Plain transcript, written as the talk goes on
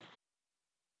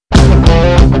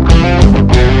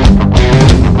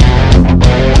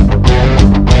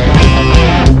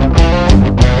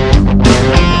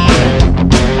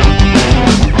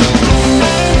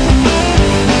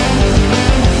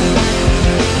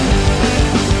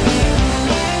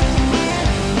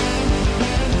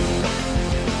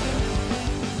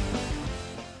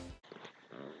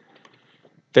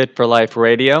Fit for Life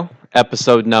Radio,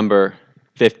 episode number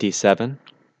 57.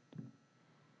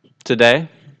 Today,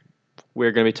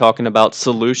 we're going to be talking about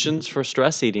solutions for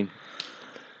stress eating.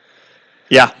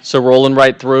 Yeah. So, rolling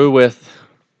right through with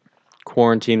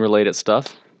quarantine-related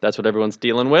stuff. That's what everyone's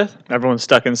dealing with. Everyone's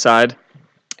stuck inside.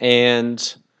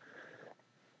 And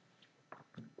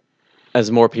as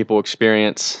more people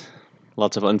experience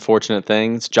lots of unfortunate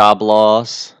things, job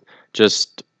loss,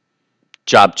 just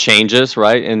job changes,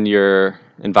 right, in your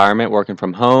environment, working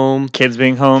from home, Kids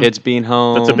being home. kids being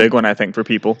home. That's a big one, I think, for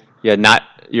people. Yeah, not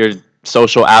your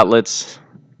social outlets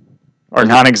Are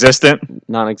non-existent.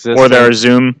 non-existent. Or there are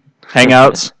Zoom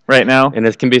hangouts right now. And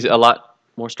it can be a lot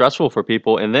more stressful for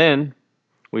people. And then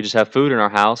we just have food in our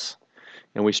house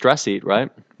and we stress eat,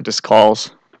 right? Just calls.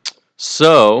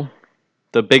 So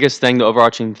the biggest thing, the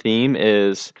overarching theme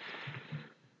is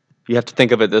you have to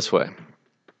think of it this way.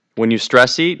 When you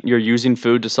stress eat, you're using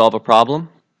food to solve a problem.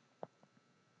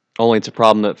 Only it's a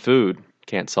problem that food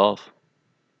can't solve.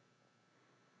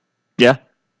 Yeah.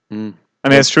 Mm. I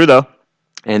mean, it's true, though.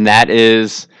 And that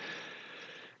is,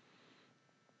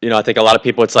 I think a lot of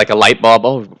people, it's like a light bulb.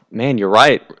 Oh, man, you're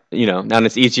right. Now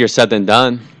it's easier said than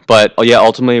done. But,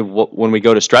 ultimately, when we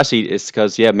go to stress eat, it's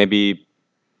because, maybe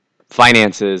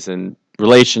finances and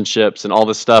relationships and all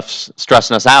this stuff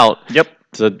stressing us out. Yep.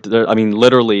 So,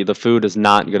 literally, the food is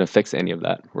not going to fix any of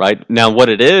that, right? Now, what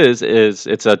it is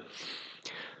it's a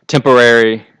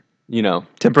temporary,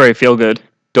 Temporary feel-good.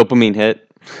 dopamine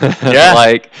hit.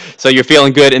 Yeah. So you're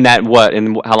feeling good in that what?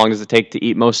 And how long does it take to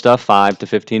eat most stuff? 5 to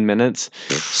 15 minutes.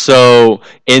 So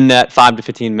in that 5 to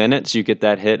 15 minutes, you get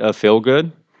that hit of feel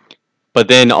good. But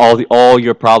then all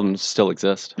your problems still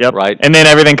exist. Yep. Right. And then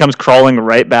everything comes crawling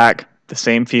right back. The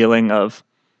same feeling of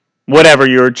whatever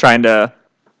you're trying to,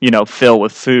 fill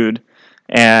with food.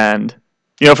 And,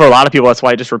 for a lot of people, that's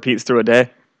why it just repeats through a day.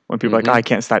 When people are like, I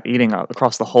can't stop eating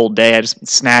across the whole day. I just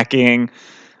snacking.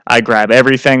 I grab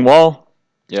everything. Well,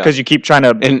 because you keep trying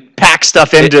to pack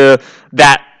stuff into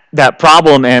that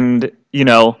problem, and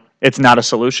it's not a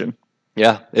solution.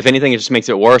 Yeah, if anything, it just makes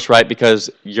it worse, right? Because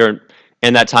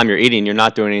in that time you're eating, you're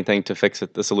not doing anything to fix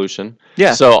the solution.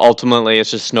 Yeah. So ultimately,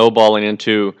 it's just snowballing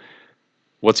into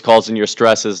what's causing your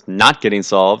stress is not getting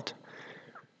solved.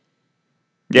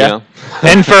 Yeah,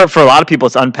 and for a lot of people,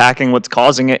 it's unpacking what's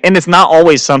causing it, and it's not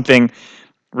always something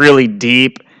really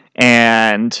deep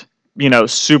and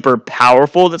super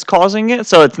powerful that's causing it.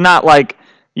 So it's not like,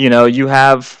 you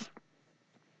have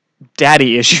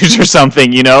daddy issues or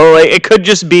something, it could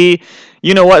just be,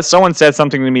 what, someone said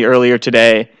something to me earlier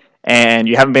today and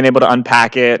you haven't been able to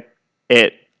unpack it.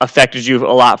 It affected you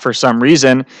a lot for some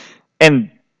reason.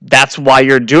 And that's why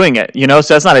you're doing it, so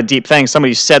that's not a deep thing.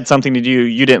 Somebody said something to you,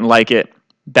 you didn't like it.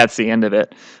 That's the end of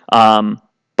it. But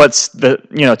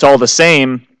it's all the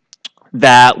same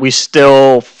that we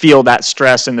still feel that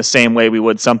stress in the same way we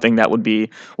would something that would be,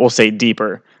 we'll say,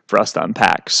 deeper for us to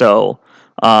unpack. So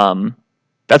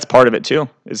that's part of it too,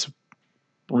 is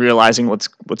realizing what's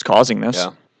causing this.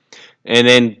 Yeah. And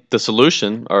then the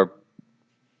solution, or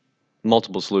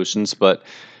multiple solutions, but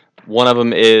one of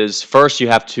them is, first you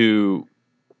have to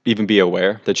even be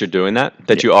aware that you're doing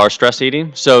that you are stress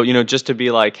eating. So, just to be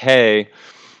like, hey,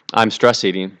 I'm stress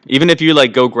eating. Even if you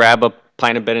go grab a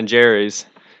pint of Ben & Jerry's,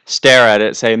 stare at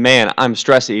it, say, man, I'm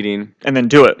stress eating. And then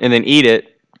do it. And then eat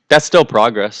it. That's still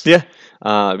progress. Yeah.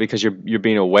 Because you're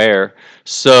being aware.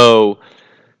 So,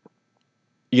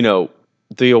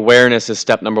 the awareness is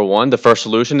step number one. The first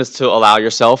solution is to allow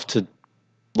yourself to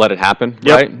let it happen,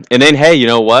 right? And then, hey, you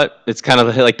know what? It's kind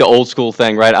of like the old school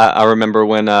thing, right? I remember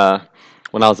when I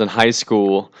was in high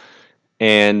school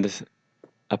and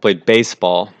I played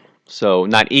baseball. So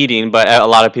not eating, but a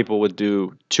lot of people would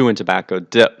do chewing tobacco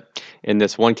dip. And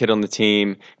this one kid on the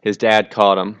team, his dad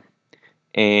caught him.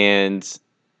 And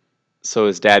so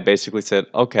his dad basically said,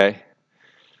 okay,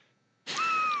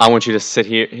 I want you to sit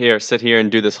here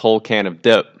and do this whole can of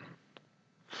dip.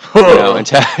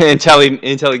 Until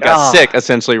he got sick,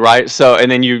 essentially, right? So,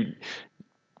 and then you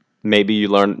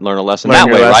learn a lesson that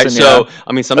way, right? So,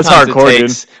 sometimes hardcore, it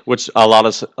takes, which a lot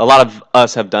of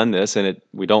us have done this, and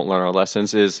we don't learn our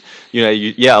lessons. Is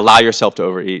allow yourself to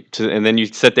overeat, and then you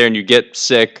sit there and you get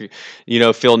sick,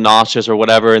 feel nauseous or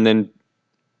whatever, and then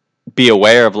be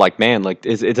aware of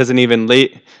it doesn't even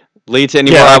lead to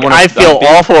anywhere. Yeah, I feel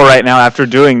awful right now after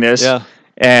doing this. Yeah,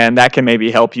 and that can maybe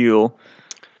help you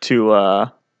to.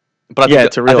 But I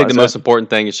think the most important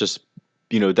thing is just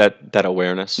that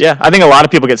awareness. Yeah, I think a lot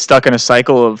of people get stuck in a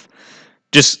cycle of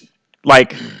just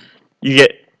you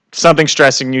get something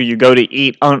stressing you, you go to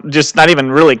eat, just not even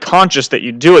really conscious that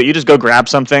you do it. You just go grab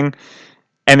something,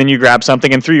 and then you grab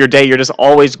something, and through your day, you're just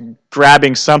always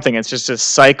grabbing something. It's just a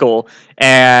cycle,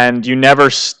 and you never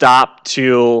stop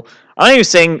to, I'm not even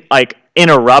saying like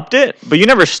interrupt it, but you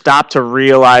never stop to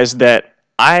realize that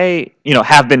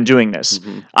have been doing this.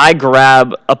 I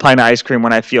grab a pint of ice cream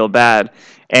when I feel bad.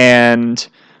 And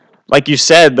like you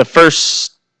said, the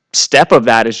first step of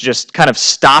that is just kind of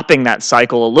stopping that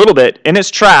cycle a little bit in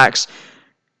its tracks,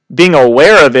 being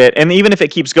aware of it. And even if it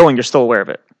keeps going, you're still aware of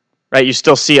it, right? You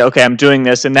still see, okay, I'm doing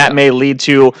this. And that may lead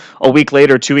to a week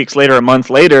later, 2 weeks later, a month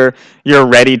later, you're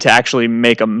ready to actually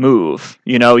make a move.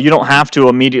 You don't have to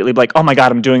immediately be like, oh my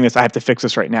God, I'm doing this. I have to fix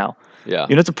this right now. Yeah.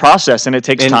 It's a process, and it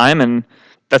takes time, and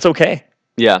that's okay.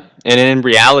 Yeah. And in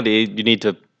reality, you need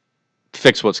to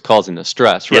fix what's causing the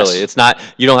stress, really. Yes. It's not,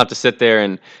 you don't have to sit there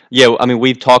and,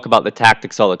 we talk about the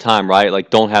tactics all the time, right? Like,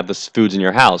 don't have the foods in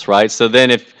your house, right? So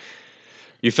then if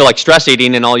you feel like stress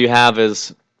eating and all you have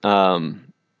is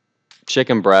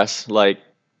chicken breasts, like,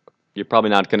 you're probably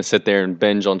not going to sit there and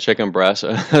binge on chicken breasts.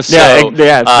 It's not a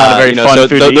very fun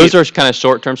food to eat. Those are kind of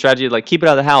short-term strategies, like keep it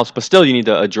out of the house, but still you need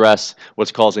to address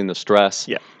what's causing the stress.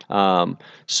 Yeah.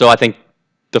 So I think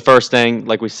the first thing,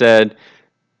 like we said,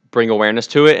 bring awareness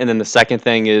to it, and then the second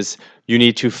thing is you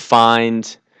need to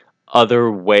find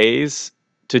other ways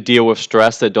to deal with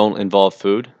stress that don't involve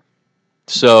food.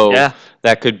 So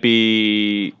that could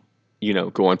be,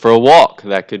 going for a walk.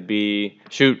 That could be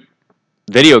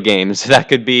video games. That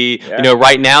could be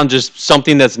right now just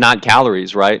something that's not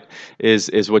calories, right,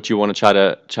 is what you want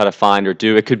to try to find or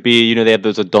do. It could be they have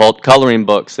those adult coloring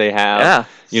books. They have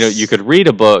you could read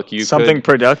a book, something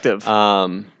productive,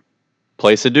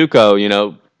 play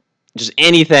Sudoku, just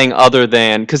anything other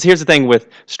than, because here's the thing with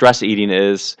stress eating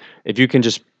is if you can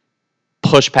just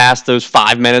push past those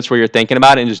 5 minutes where you're thinking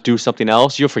about it and just do something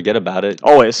else, you'll forget about it.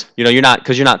 Always. You're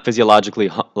not physiologically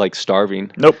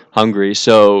starving. Nope. Hungry.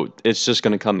 So it's just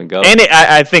going to come and go. And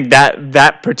I think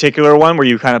that particular one where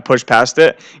you kind of push past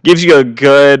it gives you a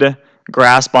good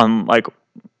grasp on like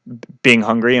being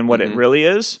hungry and what it really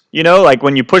is. Like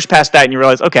when you push past that and you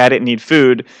realize, okay, I didn't need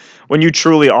food. When you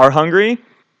truly are hungry,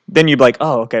 then you'd be like,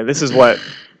 oh, okay, this is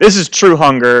true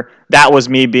hunger. That was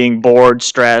me being bored,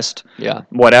 stressed,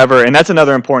 whatever. And that's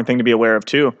another important thing to be aware of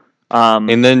too.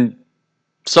 And then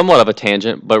somewhat of a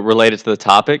tangent, but related to the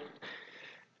topic,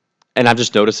 and I've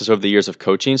just noticed this over the years of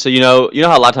coaching. So, you know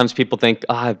how a lot of times people think,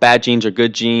 I have bad genes or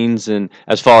good genes, and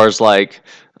as far as like,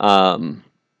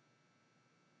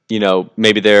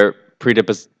 maybe they're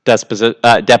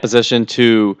predisposition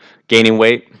to gaining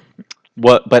weight.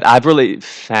 But I've really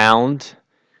found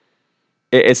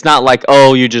it's not like,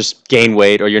 oh, you just gain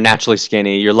weight or you're naturally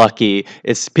skinny, you're lucky.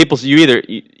 It's you either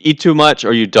eat too much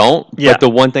or you don't. Yeah. But the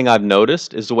one thing I've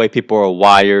noticed is the way people are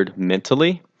wired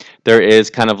mentally. There is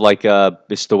kind of like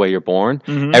it's the way you're born.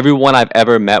 Mm-hmm. Everyone I've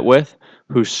ever met with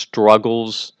who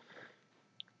struggles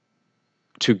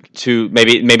to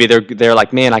maybe they're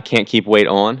like, man, I can't keep weight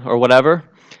on or whatever.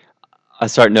 I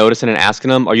start noticing and asking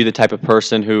them, are you the type of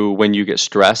person who, when you get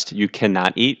stressed, you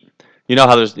cannot eat? You know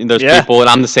how there's people, and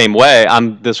I'm the same way.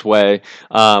 I'm this way,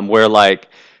 where like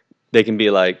they can be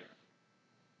like,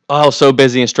 oh, so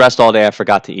busy and stressed all day, I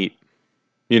forgot to eat.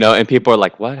 And people are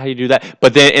like, what? How do you do that?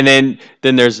 But then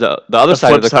there's the other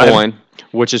side of the coin,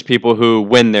 which is people who,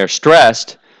 when they're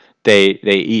stressed, they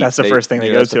eat. That's the first thing they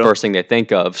go to. That's the first thing they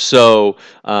think of. So,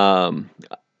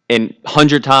 and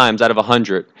 100 times out of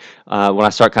 100, when I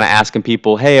start kind of asking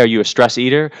people, hey, are you a stress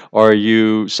eater, or are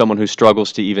you someone who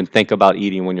struggles to even think about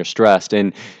eating when you're stressed?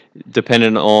 And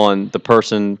depending on the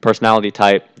personality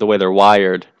type, the way they're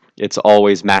wired, it's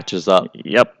always matches up.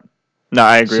 Yep. No,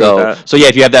 I agree with that. So yeah,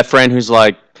 if you have that friend who's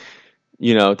like,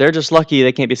 they're just lucky,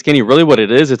 they can't be skinny. Really what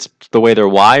it is, it's the way they're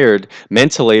wired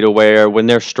mentally, to where when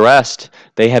they're stressed,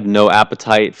 they have no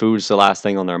appetite. Food's the last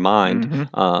thing on their mind.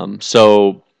 Mm-hmm.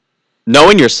 So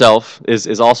knowing yourself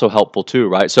is also helpful too,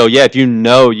 right? So yeah, if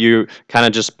you're kind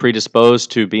of just predisposed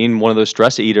to being one of those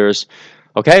stress eaters,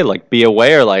 okay, like be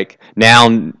aware. Like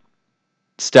now,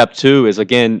 step 2 is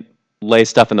again lay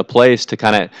stuff into place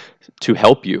to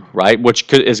help you, right?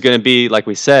 Which is going to be, like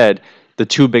we said, the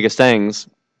 2 biggest things.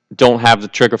 Don't have the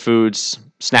trigger foods,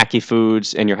 snacky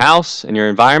foods in your house, in your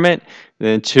environment. And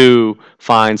then 2,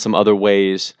 find some other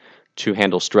ways to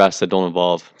handle stress that don't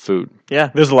involve food.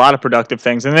 Yeah, there's a lot of productive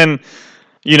things. And then,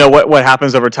 what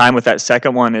happens over time with that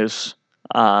second one is,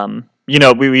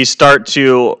 we start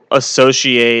to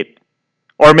associate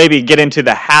or maybe get into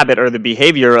the habit or the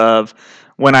behavior of,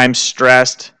 when I'm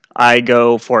stressed, I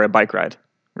go for a bike ride,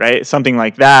 right? Something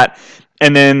like that.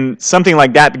 And then something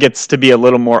like that gets to be a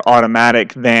little more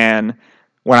automatic than,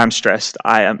 when I'm stressed,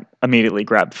 I immediately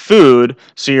grab food.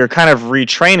 So you're kind of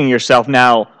retraining yourself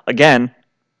now. Again,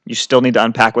 You still need to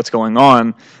unpack what's going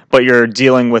on, but you're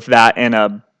dealing with that in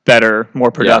a better, more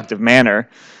productive manner.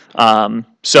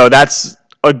 So that's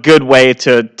a good way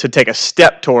to take a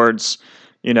step towards,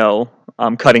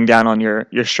 cutting down on your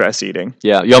stress eating.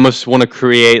 Yeah, you almost want to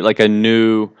create like a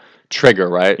new trigger,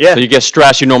 right? Yeah. So you get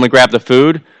stressed, you normally grab the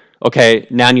food. Okay,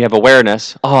 now you have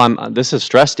awareness. Oh, this is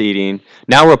stress eating.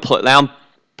 Now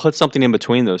put something in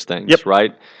between those things, Yep.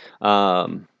 right?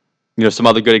 Some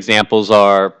other good examples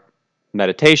are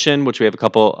meditation, which we have a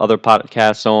couple other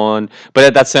podcasts on.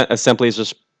 But that's as simply as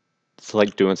just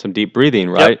like doing some deep breathing,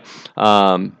 right?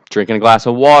 Drinking a glass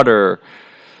of water,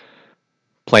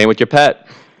 playing with your pet.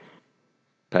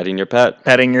 Petting your pet.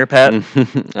 Petting your pet.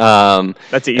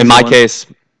 That's an easy in my one. case,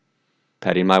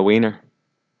 petting my wiener.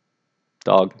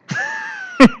 Dog.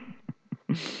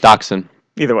 Dachshund.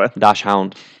 Either way.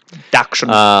 Dachshund.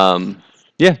 Dachshund.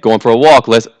 Yeah, going for a walk,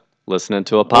 listening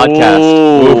to a podcast.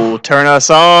 Ooh, turn us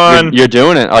on. You're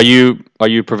doing it. Are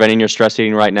you preventing your stress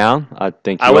eating right now? I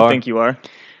think you are. I would think you are.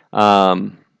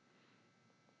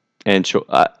 And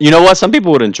you know what? Some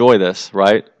people would enjoy this,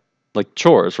 right? Like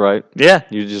chores, right? Yeah.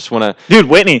 You just want to... Dude,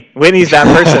 Whitney's that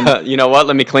person. You know what?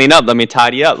 Let me clean up. Let me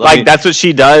tidy up. That's what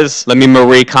she does. Let me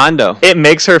Marie Kondo. It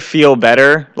makes her feel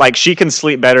better. Like, she can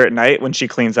sleep better at night when she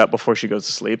cleans up before she goes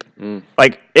to sleep.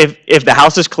 Like, if the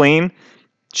house is clean,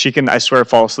 she can, I swear,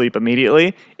 fall asleep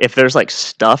immediately. If there's, like,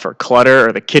 stuff or clutter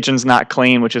or the kitchen's not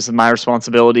clean, which is my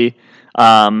responsibility,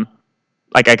 I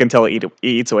can tell it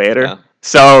eats away at her. Yeah.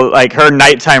 So, like, her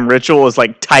nighttime ritual is,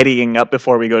 like, tidying up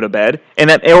before we go to bed.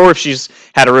 Or if she's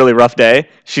had a really rough day,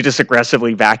 she just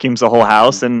aggressively vacuums the whole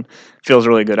house and feels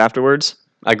really good afterwards.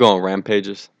 I go on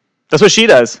rampages. That's what she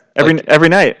does every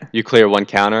night. You clear one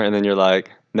counter, and then you're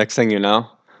like, next thing you know,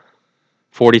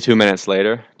 42 minutes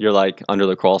later, you're like under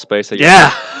the crawl space again.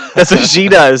 Yeah, that's what she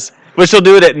does. But she'll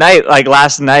do it at night. Like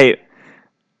last night,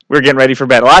 we were getting ready for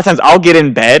bed. A lot of times I'll get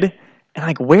in bed, and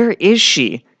like, where is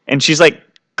she? And she's like,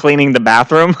 cleaning the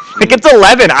bathroom. Like, it's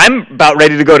 11. I'm about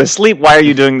ready to go to sleep. Why are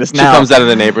you doing this now? She comes out of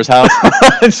the neighbor's house.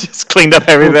 She's cleaned up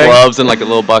everything. Gloves and like a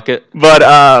little bucket. But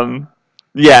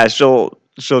yeah, she'll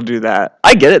do that.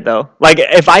 I get it though. Like,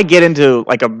 if I get into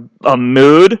like a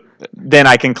mood, then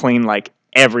I can clean like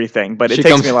everything. But it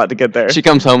takes me a lot to get there. She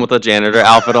comes home with a janitor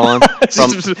outfit on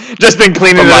from just been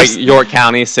cleaning from like York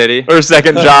County City. Her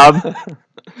second job.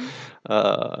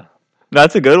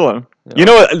 That's a good one. Yeah. You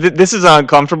know what? This is an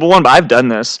uncomfortable one, but I've done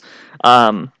this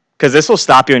because this will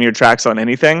stop you in your tracks on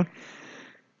anything.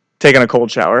 Taking a cold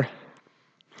shower.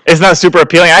 It's not super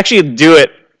appealing. I actually do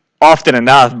it often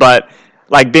enough, but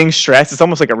like being stressed, it's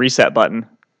almost like a reset button,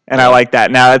 and I like that.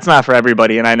 Now, it's not for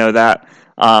everybody, and I know that,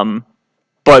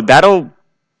 but that'll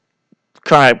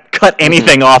kind of cut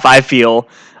anything off. I feel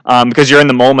because you're in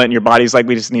the moment, and your body's like,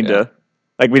 we just need to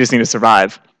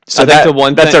survive. So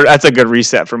that's a good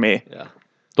reset for me. Yeah.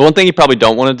 The one thing you probably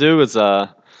don't want to do is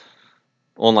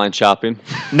online shopping.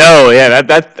 No, yeah,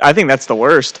 I think that's the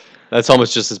worst. That's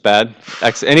almost just as bad.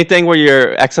 Anything where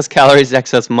your excess calories,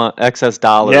 excess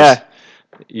dollars. Yeah.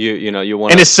 You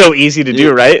want. And it's so easy to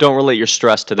do, right? Don't relate your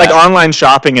stress to that. Like online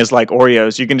shopping is like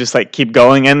Oreos. You can just like keep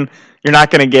going, and you're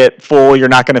not going to get full. You're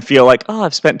not going to feel like, oh,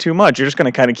 I've spent too much. You're just going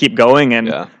to kind of keep going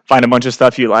and find a bunch of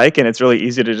stuff you like, and it's really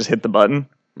easy to just hit the button.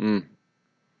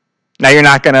 Now you're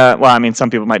not going to, well, I mean, some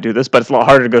people might do this, but it's a lot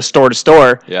harder to go store to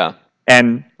store. Yeah.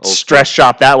 And stress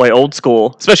shop that way, old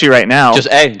school, especially right now.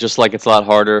 Just like it's a lot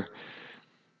harder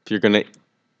if you're going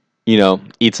to,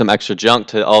 eat some extra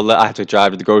junk I have to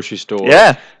drive to the grocery store.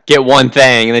 Yeah. Get one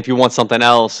thing, and if you want something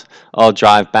else, I'll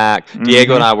drive back. Mm-hmm.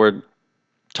 Diego and I were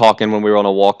talking when we were on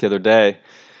a walk the other day.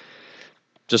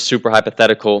 Just super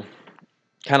hypothetical.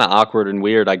 Kind of awkward and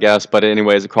weird, I guess, but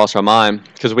anyways, it crossed our mind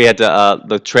because we had to,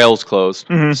 the trails closed,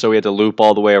 so we had to loop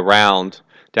all the way around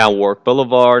down Warwick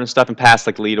Boulevard and stuff and past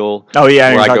like Lidl. Oh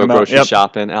yeah, where I go grocery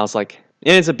shopping. And I was like,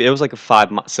 it was like a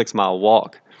 5-6 mile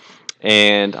walk,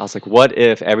 and I was like, what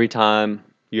if every time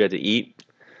you had to eat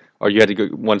or you had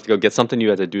to wanted to go get something, you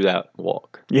had to do that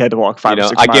walk? You had to walk 5 or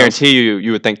 6 miles. I guarantee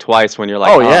you would think twice when you're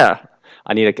like, oh yeah,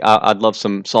 I'd love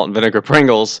some salt and vinegar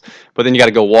Pringles, but then you got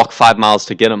to go walk 5 miles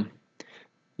to get them.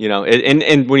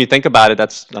 And when you think about it,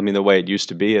 that's, the way it used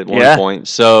to be at one point.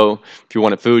 So if you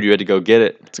wanted food, you had to go get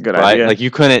it. It's a good idea. Like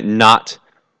you couldn't not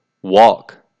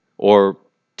walk or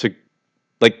to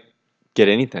get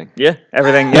anything. Yeah,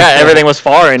 everything was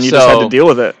far, and you just had to deal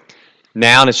with it.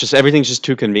 Now it's just everything's just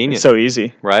too convenient. It's so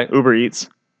easy, right? Uber Eats.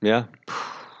 Yeah.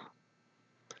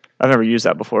 I've never used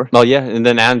that before. Well, yeah, and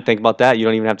then now think about that. You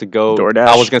don't even have to go. DoorDash.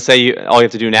 I was gonna say all you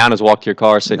have to do now is walk to your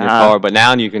car, sit in your car, but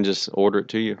now you can just order it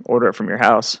to you. Order it from your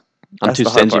house. I'm too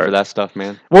stingy for that stuff,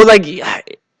 man. Well, like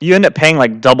you end up paying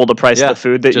like double the price of the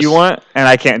food that you want, and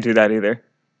I can't do that either.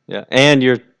 Yeah,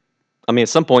 and I mean, at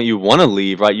some point you want to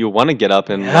leave, right? You want to get up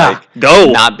and Yeah.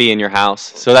 Go. not be in your house.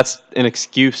 So that's an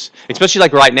excuse, especially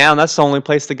like right now. That's the only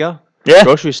place to go. Yeah.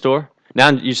 Grocery store. Now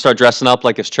you start dressing up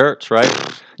like it's church, right?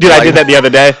 Dude, I Like- did that the other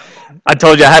day. I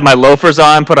told you I had my loafers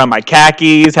on, put on my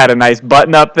khakis, had a nice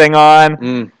button-up thing on.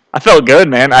 Mm. I felt good,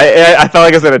 man. I felt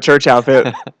like I was in a church outfit.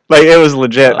 Like, it was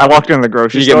legit. I walked into the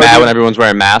grocery You store. get mad dude. when everyone's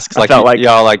wearing masks. I Like felt like-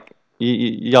 y'all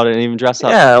y'all didn't even dress up.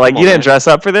 Yeah, like Come you on, didn't man. dress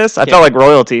up for this. I felt like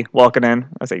royalty walking in. I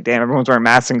was like, damn, everyone's wearing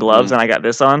masks and gloves, and I got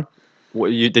this on.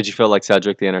 Did you feel like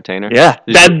Cedric the Entertainer? Yeah,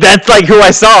 Did that's like who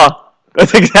I saw.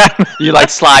 That's exactly. you like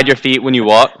slide your feet when you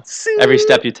walk. Every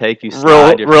step you take, you real,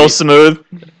 slide your real feet. smooth.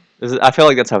 I feel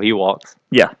like that's how he walks,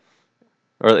 Yeah,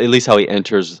 or at least how he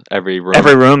enters every room.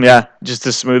 every room. Yeah, just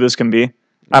as smooth as can be.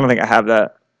 I don't think I have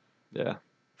that. Yeah.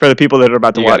 For the people that are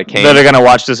about to You got watch, a cane? that are gonna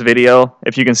watch this video,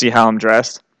 if you can see how I'm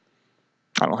dressed,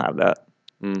 I don't have that.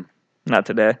 Mm. Not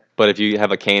today. But if you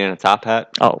have a cane and a top hat,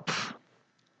 Oh,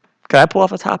 could I pull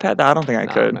off a top hat? I don't think I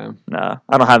Nah, could. man. Nah,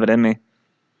 I don't have it in me.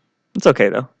 It's okay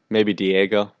though. maybe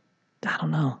Diego. I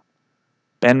don't know.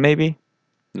 Ben, maybe.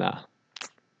 Nah.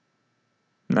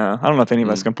 No, I don't know if any of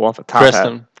us can pull off a top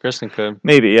hat. Kristen could.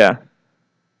 Maybe, yeah.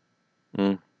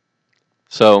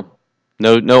 So,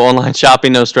 no online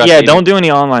shopping, no stress. Yeah, eating. don't do any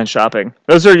online shopping.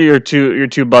 Those are your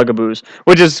two bugaboos,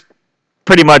 which is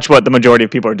pretty much what the majority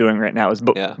of people are doing right now. Is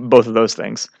Yeah. both of those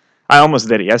things. I almost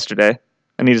did it yesterday.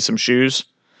 I needed some shoes.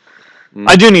 Mm.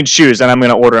 I do need shoes, and I'm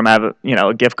gonna order them. I have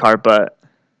a gift card, but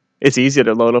it's easy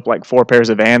to load up like 4 pairs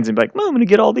of Vans and be like, "No, I'm gonna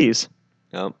get all these."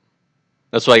 Yep.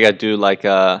 That's why I got to do like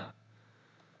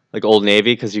Old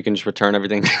Navy, because you can just return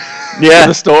everything Yeah. to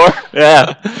the store.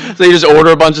 Yeah, So you just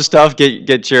order a bunch of stuff,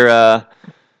 get your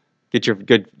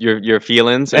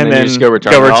feelings, and, then you just go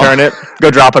return it, go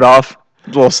drop it off.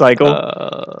 Little cycle.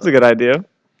 Uh, It's a good idea.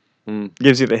 mm,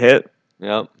 Gives you the hit.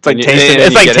 yep. It's like And you- tasting. and It's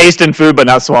you like get it. tasting food but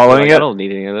not You're swallowing like, I it. don't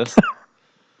need any of this.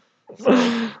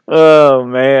 Oh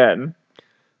man.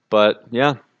 But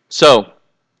yeah, so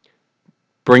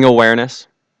bring awareness.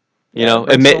 You Yeah, know,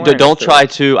 bring some awareness don't to try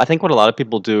it. to. I think what a lot of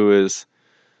people do is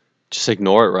just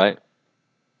ignore it, right?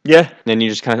 Yeah. Then you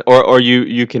just kind of, or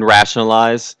you can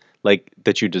rationalize like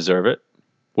that you deserve it,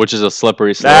 which is a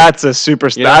slippery slope. That's a super.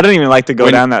 You know, I don't even like to go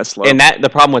when- down that slope. And the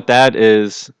problem with that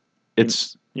is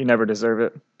it's You never deserve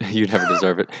it. you never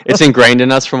deserve it. It's ingrained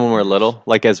in us from when we're little,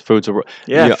 like as food's a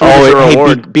Yeah, you- food is a hey,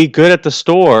 reward. be good at the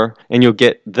store and you'll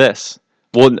get this.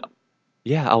 Well,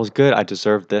 yeah, I was good. I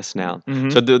deserve this now.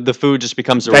 Mhm. So the food just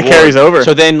becomes a That reward. carries over.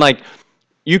 So then like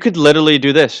you could literally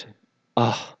do this.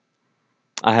 Oh,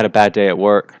 I had a bad day at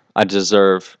work. I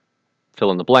deserve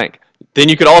fill in the blank. Then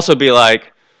you could also be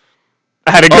like,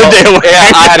 I had a good day at work.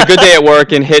 yeah, I had a good day at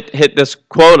work and hit this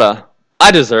quota.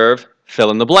 I deserve fill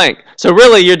in the blank. So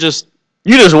really, you're just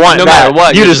You just want no that. matter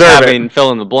what, You you're just deserve having it. fill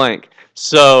in the blank.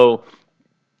 So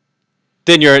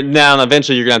then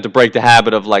eventually you're gonna have to break the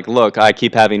habit of like, look, I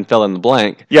keep having fill in the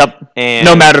blank, Yep. and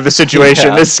No matter the situation,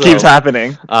 Yeah, this so- keeps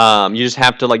happening. you just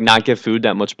have to like not give food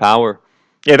that much power.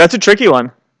 Yeah, that's a tricky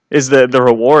one. Is the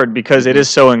reward because it is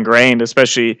so ingrained,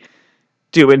 especially,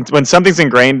 dude. When something's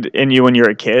ingrained in you when you're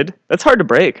a kid, that's hard to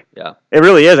break. Yeah, It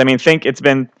really is. I mean, think it's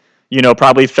been,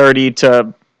 probably 30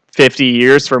 to 50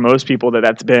 years for most people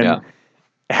that's been Yeah.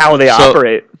 how they So-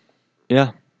 operate.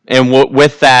 yeah. And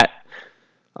with that,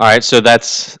 all right. So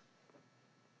that's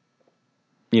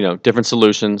different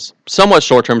solutions, somewhat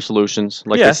short-term solutions.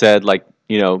 Like Yeah. I said, like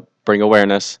bring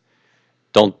awareness.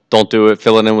 Don't do it.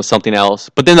 Fill it in with something else.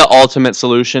 But then the ultimate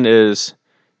solution is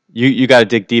you got to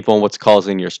dig deep on what's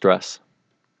causing your stress.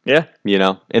 Yeah.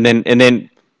 And then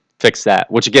fix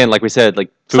that. Which again, like we said, like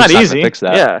It's not food's gonna easy. fix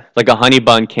that. Yeah. Like a honey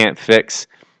bun can't fix,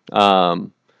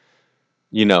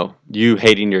 you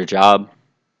hating your job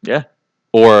Yeah.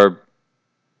 or,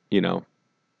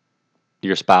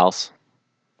 your spouse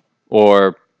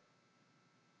or,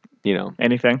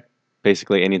 Anything.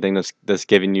 basically anything that's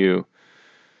giving you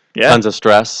Yeah. tons of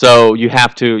stress. So you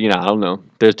have to, I don't know.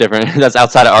 There's different. That's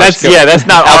outside of our That's scope. that's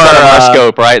not outside of our our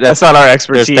scope, right? That's not our There's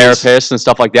expertise. therapists and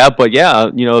stuff like that, but yeah,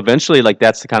 eventually, like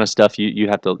that's the kind of stuff you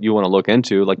want to look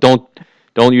into. Like, don't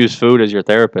use food as your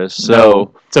therapist. So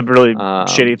No, it's a really um,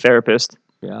 shitty therapist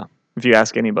yeah, if you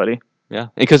ask anybody. yeah,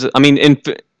 because I mean,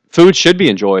 food should be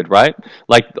enjoyed, right?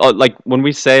 Like when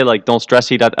we say like don't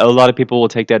stress eat, a lot of people will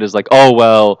take that as like, oh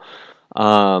well,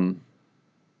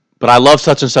 but I love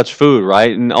such and such food,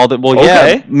 right? And all that. Well, yeah,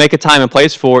 Okay. make a time and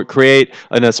place for it. Create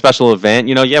a special event.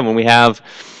 When we have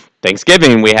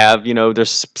Thanksgiving, we have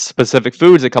there's specific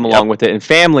foods that come along with it, and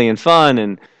family and fun,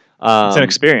 and It's an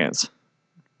experience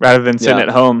rather than sitting yeah. at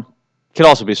home Could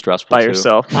also be stressful by too.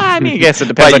 yourself. I mean, I guess it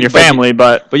depends But on your you- but you- family,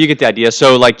 but But you get the idea.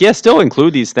 So like, yeah, still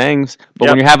include these things, but when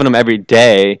Yep. you're having them every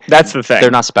day, that's the thing. they're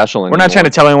not special anymore. We're not trying to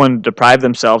tell anyone to deprive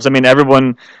themselves. I mean,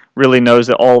 everyone really knows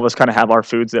that all of us kind of have our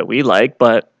foods that we like,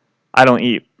 but I don't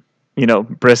eat,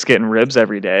 brisket and ribs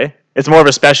every day. It's more of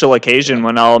a special occasion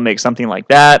when I'll make something like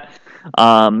that.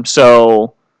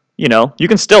 So, you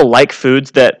can still like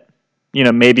foods that,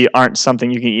 maybe aren't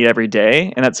something you can eat every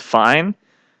day, and that's fine.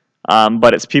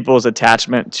 But it's people's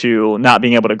attachment to not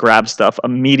being able to grab stuff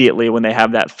immediately when they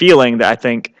have that feeling that I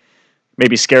think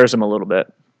maybe scares them a little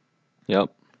bit. Yep.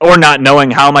 Or not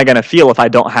knowing how am I going to feel if I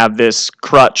don't have this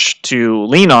crutch to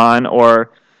lean on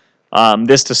or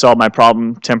this to solve my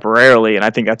problem temporarily. And I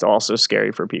think that's also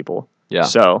scary for people. Yeah.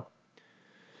 So,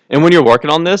 And when you're working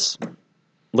on this,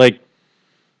 like,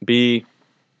 be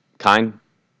kind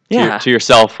to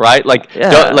yourself, right? Like,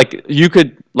 Yeah. like you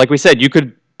could, like we said, you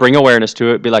could bring awareness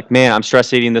to it. Be like, man, I'm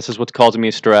stress eating. This is what's causing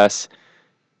me stress,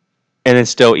 and then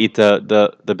still eat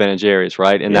the Ben and Jerry's,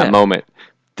 right? In that moment.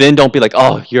 Then don't be like,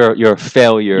 oh, you're a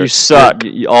failure. You suck.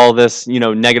 All this,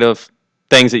 negative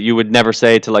things that you would never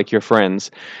say to like your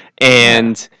friends,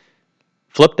 and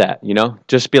flip that.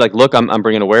 Just be like, look, I'm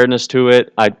bringing awareness to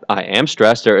it. I am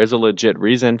stressed. There is a legit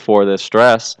reason for this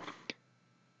stress.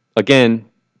 Again,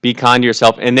 be kind to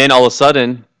yourself, and then all of a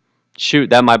sudden, shoot,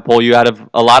 that might pull you out of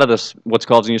a lot of this what's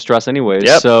causing you stress anyways.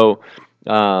 Yep. So,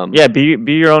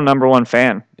 be your own number one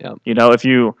fan. Yeah. If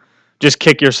you just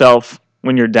kick yourself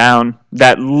when you're down,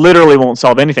 that literally won't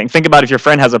solve anything. Think about if your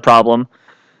friend has a problem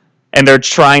and they're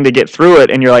trying to get through it,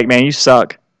 and you're like, man, you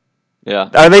suck. Yeah.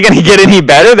 Are they going to get any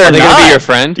better? They're Are they not. going to be your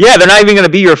friend? Yeah, they're not even going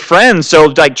to be your friend. So,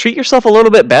 like, treat yourself a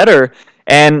little bit better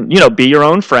and, be your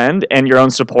own friend and your own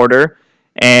supporter,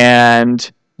 and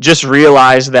just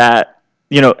realize that,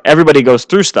 everybody goes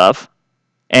through stuff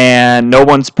and no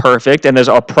one's perfect and there's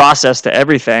a process to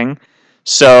everything.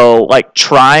 So, like,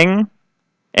 trying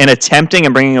and attempting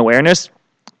and bringing awareness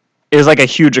is like a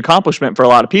huge accomplishment for a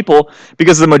lot of people,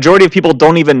 because the majority of people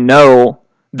don't even know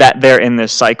that they're in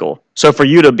this cycle. So for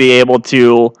you to be able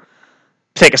to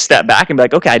take a step back and be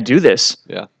like, okay, I do this.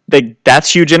 Yeah.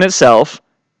 That's huge in itself.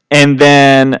 And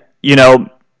then,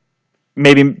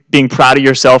 maybe being proud of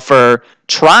yourself for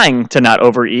trying to not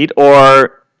overeat,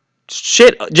 or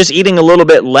just eating a little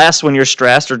bit less when you're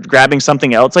stressed, or grabbing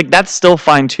something else. Like, that's still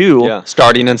fine too. Yeah.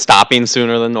 Starting and stopping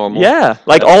sooner than normal. Yeah.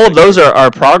 Like, all of those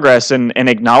are progress, and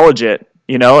acknowledge it,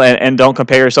 and don't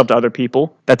compare yourself to other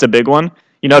people. That's a big one.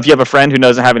 If you have a friend who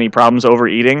doesn't have any problems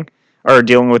overeating or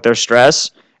dealing with their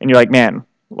stress, and you're like, man,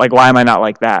 like, why am I not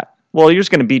like that? Well, you're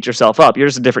just going to beat yourself up. You're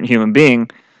just a different human being.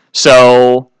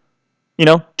 So,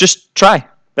 just try.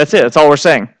 That's it. That's all we're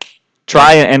saying.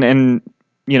 Try and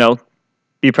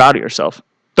be proud of yourself.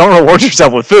 Don't reward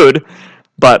yourself with food,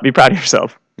 but be proud of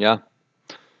yourself. Yeah.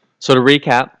 So to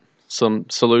recap, some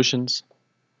solutions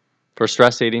for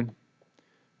stress eating: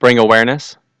 bring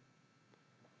awareness,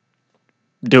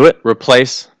 Do it.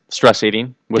 replace stress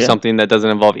eating with Yeah. something that doesn't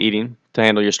involve eating to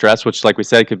handle your stress, which, like we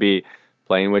said, could be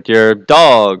playing with your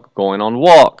dog, going on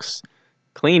walks,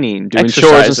 cleaning, doing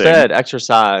chores Exercising. instead,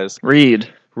 exercise, read,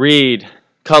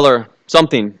 color,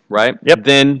 something, right? Yep.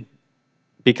 Then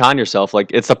be kind to yourself.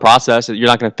 Like, it's a process. You're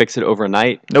not going to fix it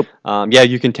overnight. Nope. Yeah,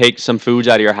 you can take some foods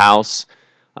out of your house,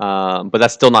 but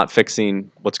that's still not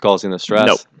fixing what's causing the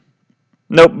stress.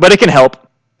 Nope. But it can help.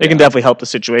 It can definitely help the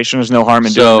situation. There's no harm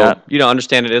in doing that.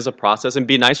 Understand it is a process, and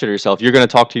be nicer to yourself. You're going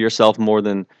to talk to yourself more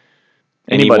than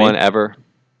Anybody. anyone ever.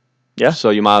 Yeah.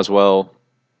 So you might as well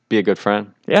be a good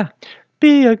friend. Yeah.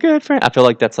 Be a good friend. I feel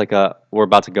like that's like we're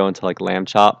about to go into like lamb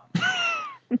chop.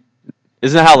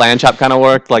 Isn't that how lamb chop kind of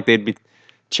worked? Like, they'd be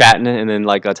chatting, and then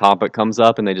like a topic comes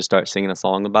up, and they just start singing a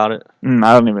song about it.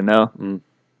 I don't even know.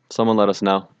 Someone let us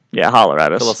know. Yeah, holler at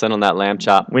Fill us. us in on that lamb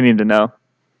chop. We need to know.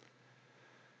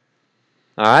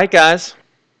 All right, guys.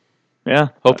 Yeah.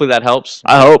 Hopefully that helps.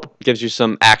 I hope. Gives you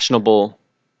some actionable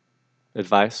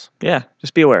advice, Yeah.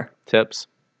 Just be aware. tips.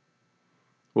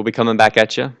 We'll be coming back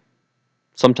at you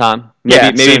sometime. Yeah,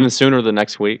 Maybe soon. even sooner than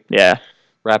next week. Yeah.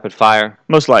 Rapid fire.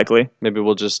 Most likely. Maybe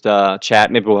we'll just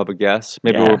chat. Maybe we'll have a guest.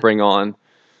 Maybe Yeah. we'll bring on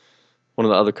one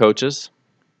of the other coaches.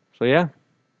 So, yeah.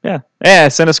 Yeah. Yeah.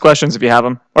 Send us questions if you have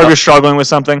them, or if you're struggling with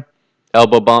something.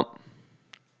 Elbow bump.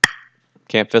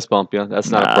 Can't fist bump you. That's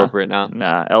not Nah. appropriate now.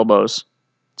 Nah, elbows.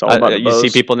 It's all about the You bows. see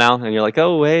people now, and you're like,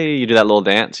 oh, hey, you do that little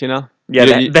dance, Yeah,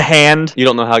 You- the hand. You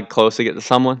don't know how close to get to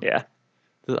someone. Yeah.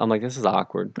 I'm like, this is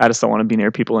awkward. I just don't want to be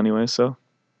near people anyway, so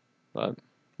But all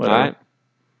whatever. right.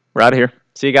 We're out of here.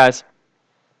 See you guys.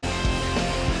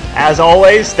 As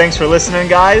always, thanks for listening,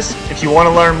 guys. If you want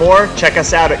to learn more, check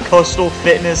us out at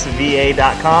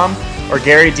coastalfitnessva.com or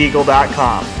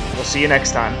garydeagle.com. We'll see you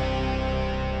next time.